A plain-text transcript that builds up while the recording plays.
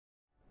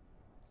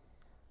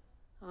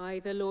I,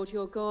 the Lord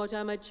your God,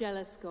 am a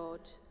jealous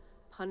God,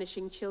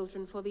 punishing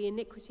children for the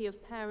iniquity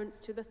of parents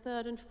to the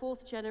 3rd and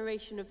 4th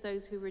generation of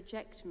those who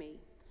reject me,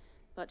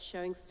 but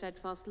showing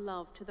steadfast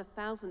love to the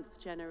 1000th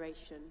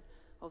generation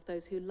of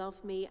those who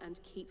love me and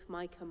keep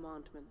my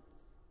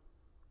commandments.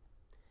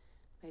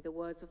 May the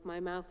words of my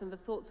mouth and the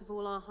thoughts of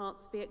all our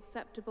hearts be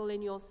acceptable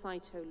in your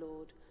sight, O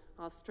Lord,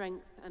 our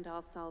strength and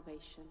our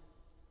salvation.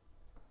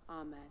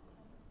 Amen.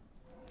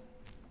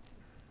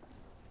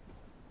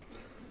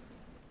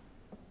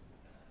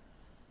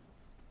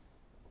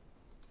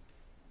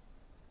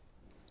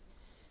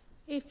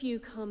 If you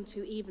come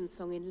to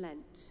Evensong in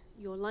Lent,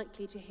 you're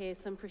likely to hear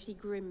some pretty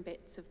grim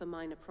bits of the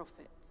Minor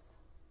Prophets.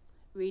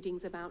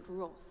 Readings about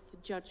wrath,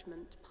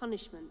 judgment,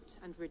 punishment,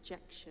 and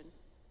rejection.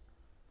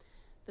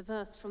 The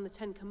verse from the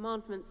 10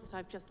 Commandments that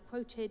I've just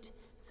quoted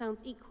sounds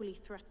equally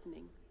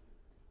threatening,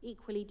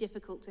 equally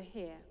difficult to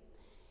hear,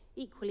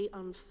 equally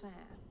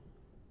unfair.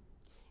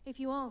 If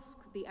you ask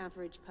the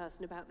average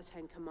person about the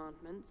 10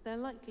 Commandments, they're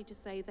likely to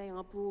say they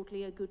are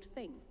broadly a good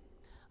thing,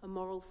 a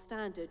moral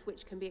standard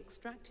which can be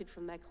extracted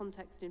from their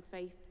context in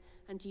faith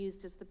and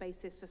used as the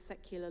basis for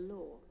secular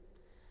law.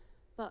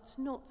 But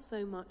not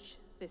so much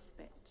this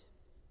bit.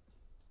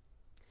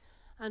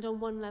 And on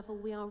one level,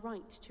 we are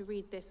right to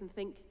read this and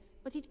think,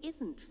 but it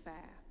isn't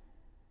fair.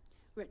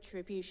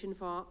 Retribution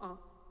for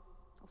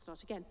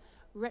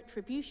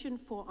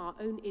our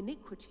own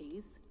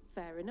iniquities,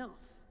 fair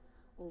enough.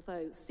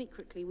 Although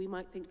secretly we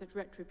might think that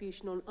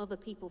retribution on other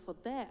people for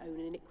their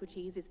own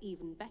iniquities is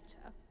even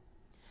better.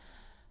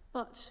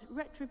 But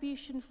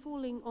retribution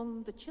falling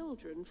on the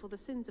children for the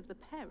sins of the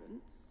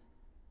parents,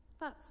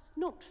 that's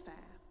not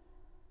fair.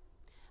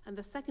 And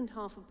the second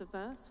half of the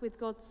verse, with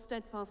God's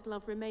steadfast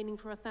love remaining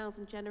for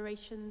 1,000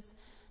 generations,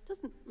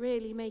 doesn't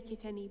really make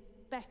it any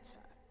better.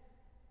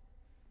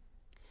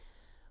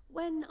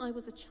 When I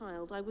was a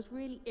child, I was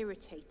really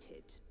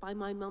irritated by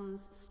my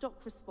mum's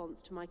stock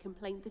response to my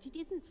complaint that it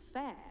isn't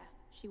fair.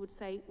 She would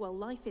say, well,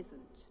 life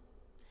isn't.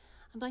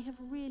 And I have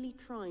really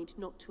tried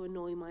not to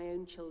annoy my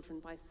own children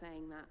by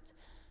saying that,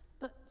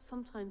 but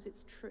sometimes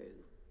it's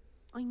true.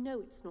 I know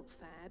it's not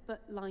fair,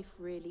 but life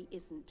really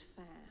isn't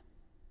fair.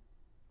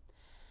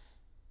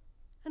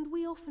 And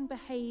we often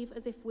behave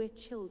as if we're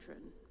children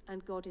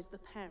and God is the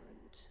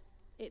parent.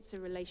 It's a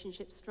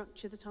relationship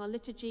structure that our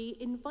liturgy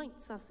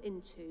invites us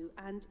into,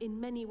 and in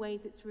many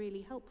ways it's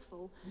really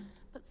helpful,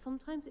 but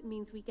sometimes it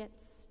means we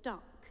get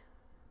stuck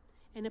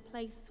in a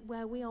place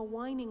where we are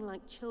whining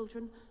like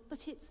children,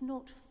 but it's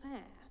not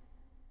fair.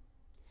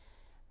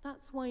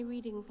 That's why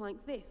readings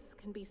like this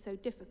can be so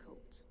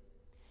difficult.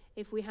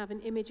 If we have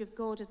an image of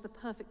God as the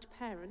perfect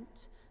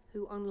parent,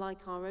 who,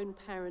 unlike our own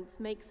parents,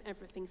 makes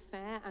everything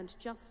fair and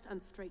just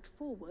and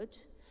straightforward,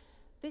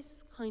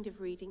 this kind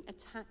of reading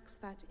attacks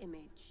that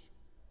image.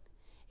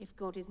 If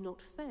God is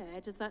not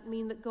fair, does that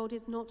mean that God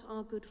is not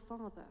our good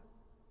Father?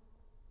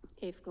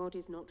 If God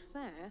is not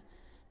fair,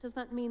 does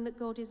that mean that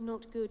God is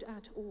not good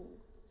at all?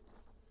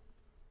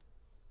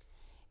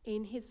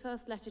 In his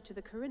first letter to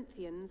the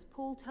Corinthians,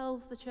 Paul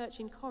tells the church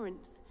in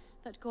Corinth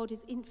that God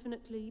is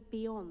infinitely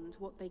beyond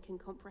what they can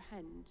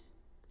comprehend,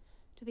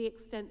 to the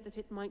extent that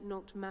it might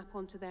not map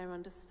onto their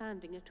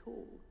understanding at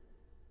all.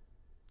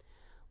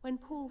 When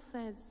Paul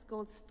says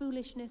God's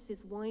foolishness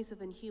is wiser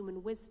than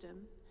human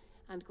wisdom,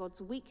 and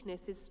God's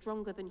weakness is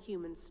stronger than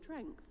human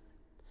strength,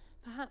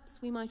 perhaps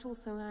we might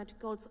also add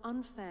God's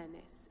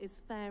unfairness is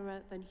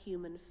fairer than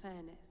human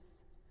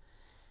fairness.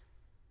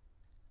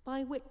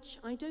 By which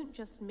I don't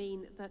just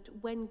mean that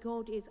when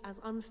God is as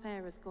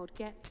unfair as God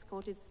gets,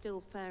 God is still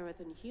fairer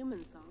than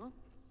humans are.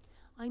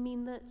 I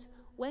mean that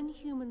when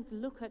humans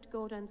look at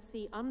God and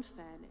see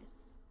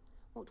unfairness,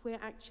 what we're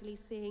actually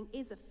seeing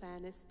is a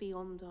fairness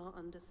beyond our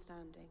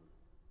understanding.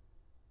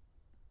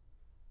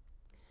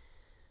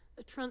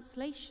 The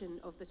translation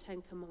of the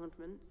 10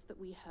 Commandments that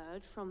we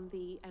heard from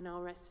the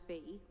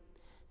NRSV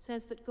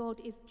says that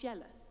God is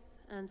jealous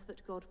and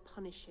that God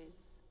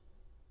punishes.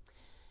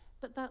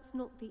 But that's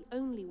not the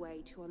only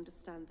way to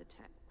understand the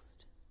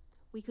text.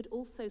 We could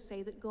also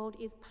say that God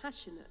is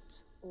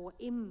passionate or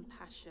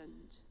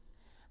impassioned,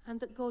 and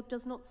that God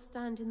does not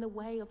stand in the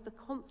way of the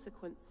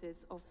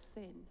consequences of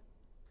sin,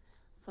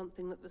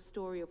 something that the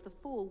story of the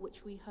fall,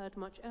 which we heard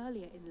much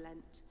earlier in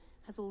Lent,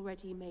 has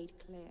already made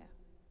clear.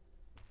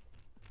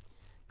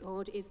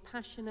 God is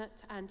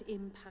passionate and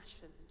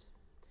impassioned.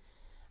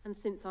 And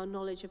since our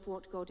knowledge of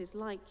what God is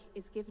like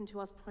is given to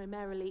us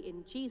primarily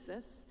in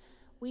Jesus,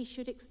 we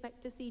should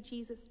expect to see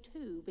Jesus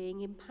too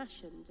being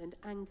impassioned and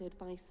angered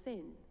by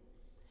sin,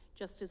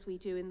 just as we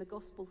do in the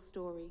gospel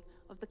story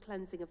of the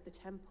cleansing of the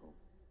temple.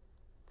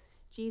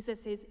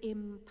 Jesus is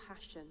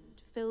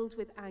impassioned, filled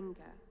with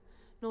anger,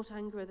 not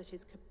anger that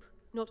is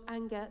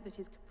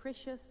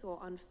capricious or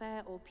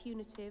unfair or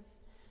punitive,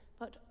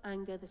 but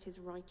anger that is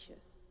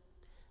righteous,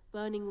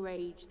 burning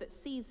rage that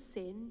sees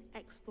sin,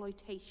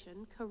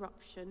 exploitation,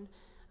 corruption,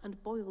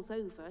 and boils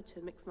over,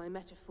 to mix my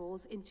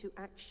metaphors, into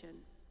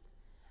action.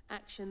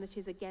 Action that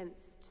is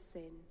against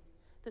sin,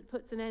 that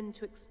puts an end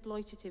to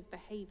exploitative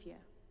behavior.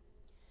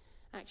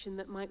 action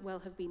that might well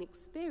have been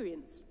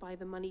experienced by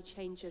the money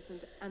changers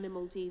and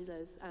animal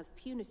dealers as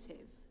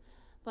punitive,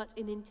 but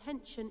in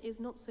intention is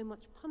not so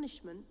much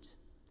punishment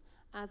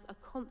as a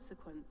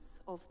consequence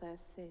of their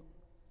sin.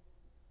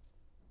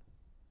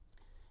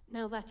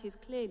 Now that is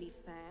clearly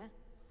fair,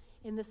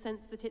 in the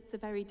sense that it's a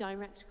very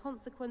direct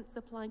consequence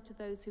applied to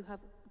those who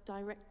have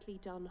directly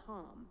done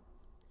harm.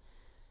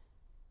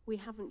 We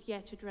haven't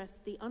yet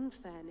addressed the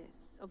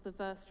unfairness of the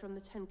verse from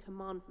the Ten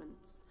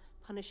Commandments,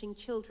 punishing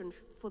children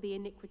for the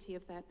iniquity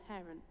of their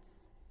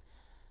parents.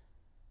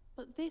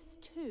 But this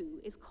too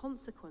is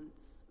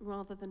consequence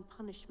rather than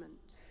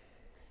punishment.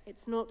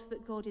 It's not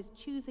that God is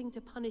choosing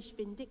to punish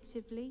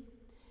vindictively,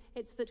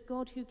 it's that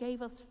God, who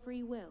gave us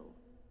free will,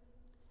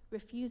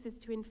 refuses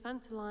to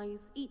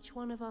infantilize each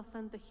one of us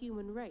and the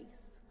human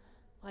race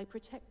by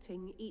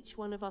protecting each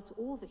one of us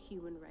or the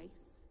human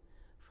race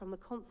from the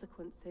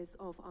consequences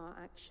of our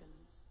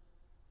actions.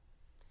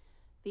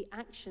 The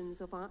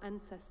actions of our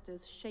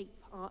ancestors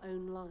shape our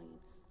own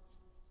lives.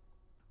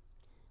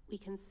 We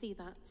can see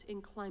that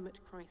in climate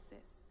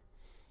crisis,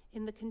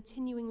 in the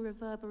continuing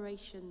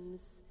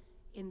reverberations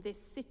in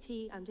this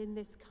city and in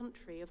this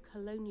country of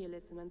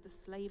colonialism and the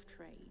slave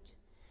trade,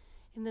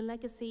 in the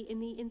legacy in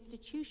the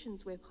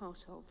institutions we're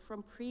part of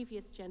from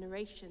previous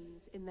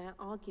generations in their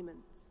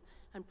arguments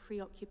and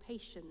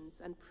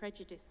preoccupations and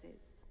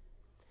prejudices.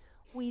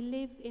 We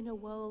live in a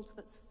world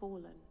that's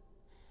fallen,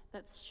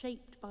 that's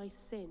shaped by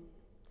sin,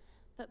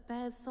 that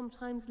bears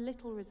sometimes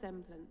little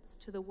resemblance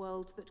to the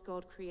world that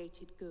God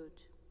created good.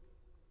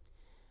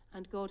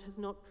 And God has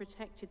not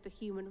protected the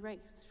human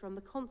race from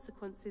the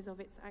consequences of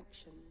its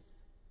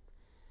actions.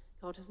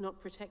 God has not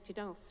protected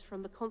us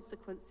from the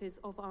consequences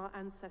of our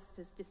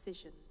ancestors'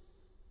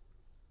 decisions.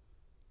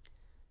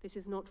 This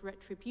is not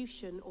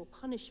retribution or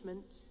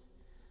punishment,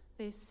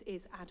 this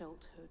is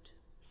adulthood.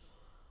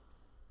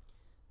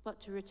 But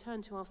to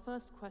return to our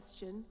first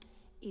question,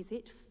 is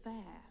it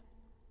fair?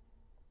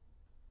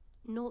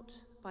 Not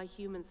by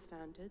human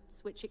standards,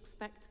 which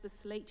expect the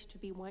slate to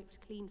be wiped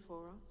clean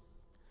for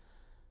us,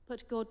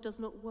 but God does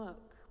not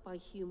work by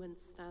human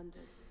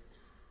standards.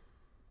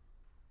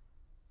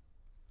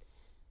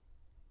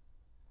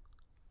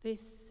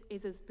 This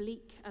is as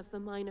bleak as the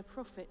minor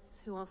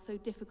prophets who are so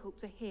difficult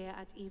to hear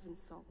at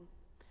evensong,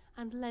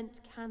 and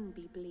Lent can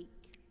be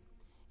bleak.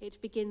 It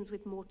begins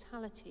with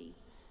mortality,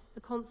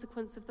 the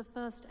consequence of the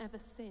first ever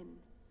sin,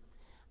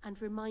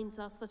 and reminds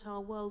us that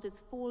our world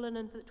is fallen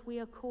and that we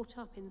are caught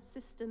up in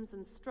systems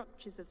and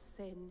structures of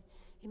sin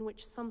in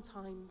which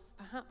sometimes,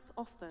 perhaps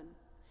often,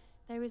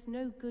 there is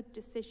no good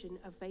decision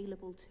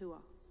available to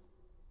us.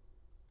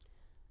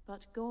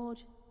 But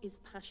God is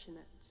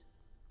passionate.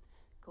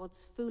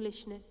 God's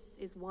foolishness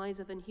is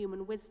wiser than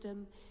human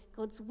wisdom.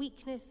 God's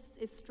weakness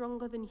is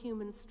stronger than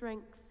human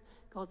strength.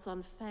 God's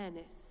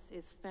unfairness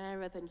is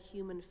fairer than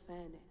human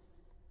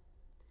fairness.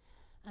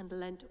 And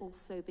Lent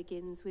also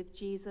begins with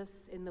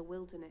Jesus in the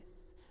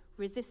wilderness,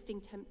 resisting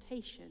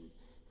temptation,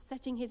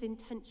 setting his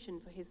intention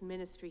for his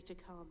ministry to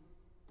come.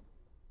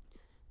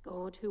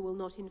 God, who will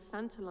not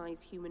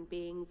infantilize human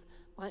beings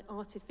by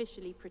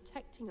artificially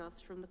protecting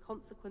us from the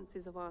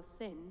consequences of our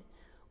sin,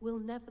 will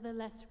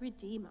nevertheless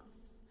redeem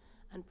us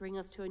and bring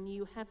us to a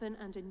new heaven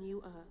and a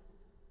new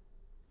earth.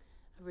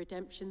 A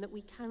redemption that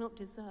we cannot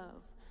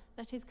deserve,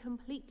 that is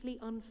completely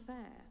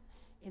unfair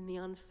in the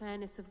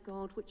unfairness of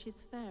God, which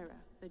is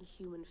fairer than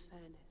human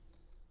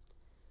fairness.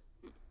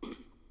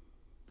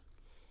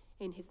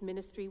 In his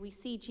ministry, we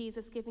see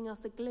Jesus giving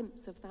us a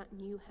glimpse of that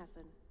new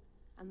heaven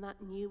and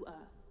that new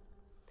earth,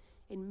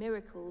 in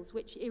miracles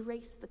which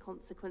erase the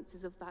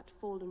consequences of that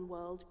fallen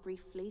world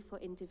briefly for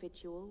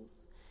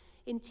individuals,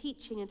 in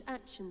teaching and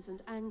actions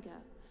and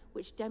anger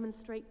which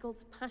demonstrate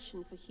God's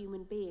passion for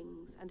human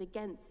beings and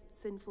against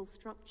sinful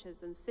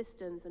structures and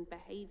systems and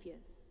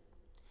behaviors.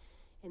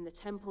 In the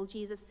temple,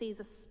 Jesus sees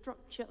a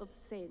structure of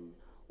sin,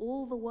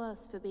 all the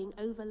worse for being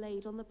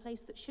overlaid on the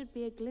place that should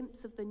be a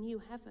glimpse of the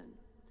new heaven,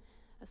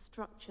 a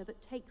structure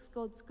that takes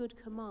God's good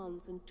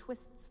commands and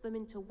twists them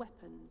into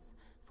weapons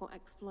for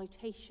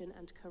exploitation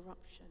and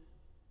corruption.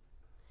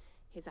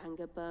 His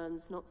anger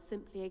burns not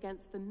simply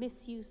against the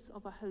misuse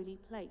of a holy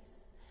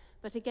place,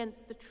 but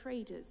against the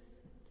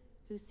traders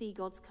who see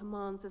God's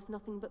commands as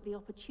nothing but the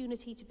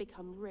opportunity to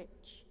become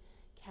rich,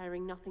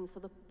 caring nothing for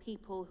the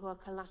people who are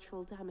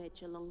collateral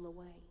damage along the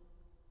way.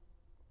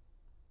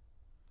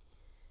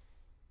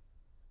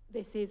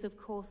 This is, of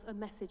course, a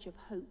message of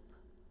hope,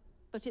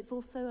 but it's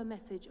also a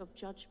message of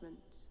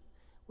judgment.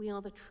 We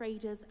are the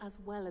traders as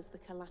well as the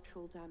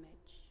collateral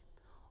damage.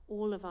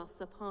 All of us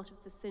are part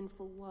of the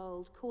sinful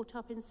world, caught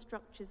up in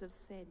structures of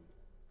sin.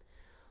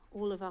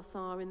 All of us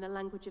are, in the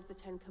language of the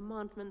Ten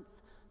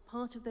Commandments,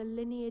 part of the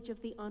lineage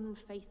of the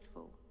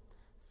unfaithful,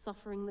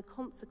 suffering the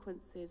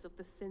consequences of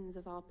the sins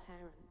of our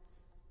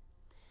parents.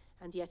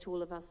 And yet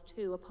all of us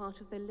too are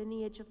part of the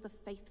lineage of the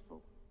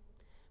faithful,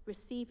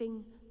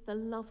 receiving the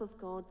love of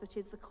God that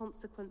is the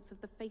consequence of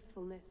the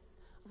faithfulness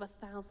of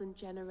 1,000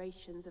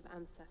 generations of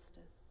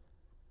ancestors.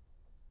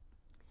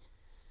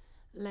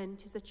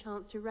 Lent is a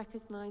chance to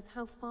recognize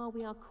how far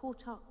we are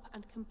caught up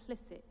and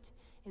complicit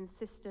in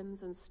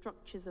systems and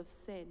structures of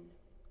sin,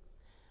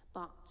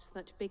 but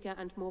that bigger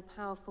and more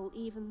powerful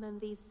even than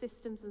these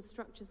systems and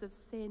structures of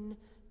sin,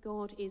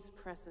 God is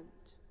present.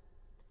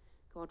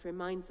 God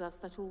reminds us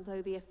that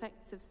although the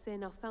effects of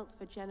sin are felt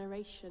for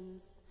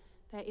generations,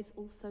 there is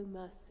also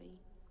mercy,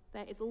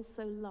 there is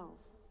also love,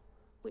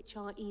 which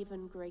are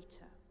even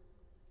greater.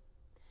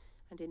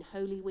 And in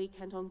Holy Week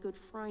and on Good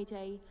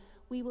Friday,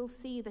 we will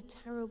see the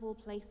terrible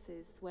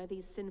places where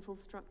these sinful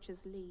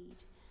structures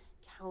lead: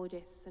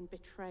 cowardice and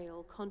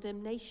betrayal,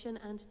 condemnation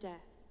and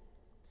death.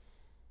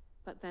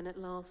 But then at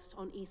last,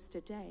 on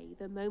Easter Day,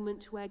 the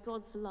moment where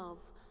God's love,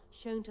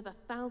 shown to the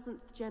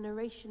 1000th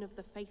generation of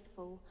the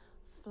faithful,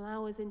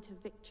 flowers into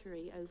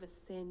victory over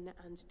sin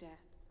and death.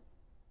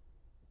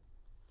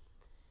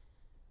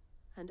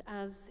 And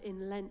as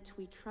in Lent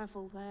we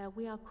travel there,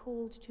 we are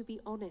called to be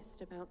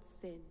honest about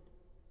sin,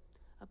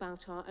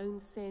 about our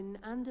own sin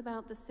and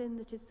about the sin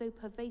that is so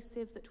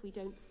pervasive that we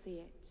don't see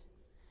it,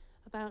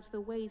 about the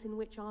ways in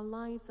which our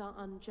lives are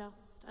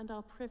unjust and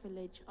our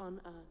privilege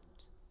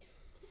unearned.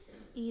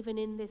 Even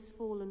in this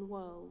fallen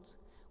world,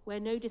 where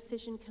no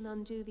decision can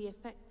undo the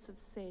effects of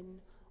sin,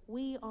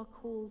 we are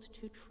called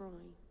to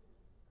try,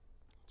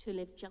 to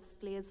live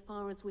justly as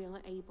far as we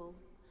are able,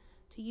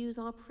 to use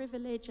our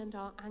privilege and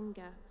our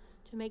anger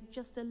to make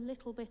just a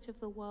little bit of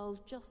the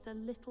world just a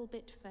little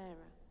bit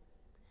fairer,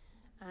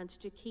 and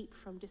to keep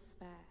from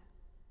despair,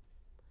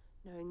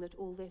 knowing that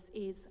all this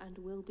is and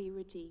will be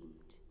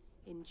redeemed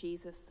in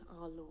Jesus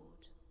our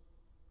Lord.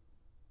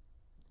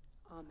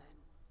 Amen.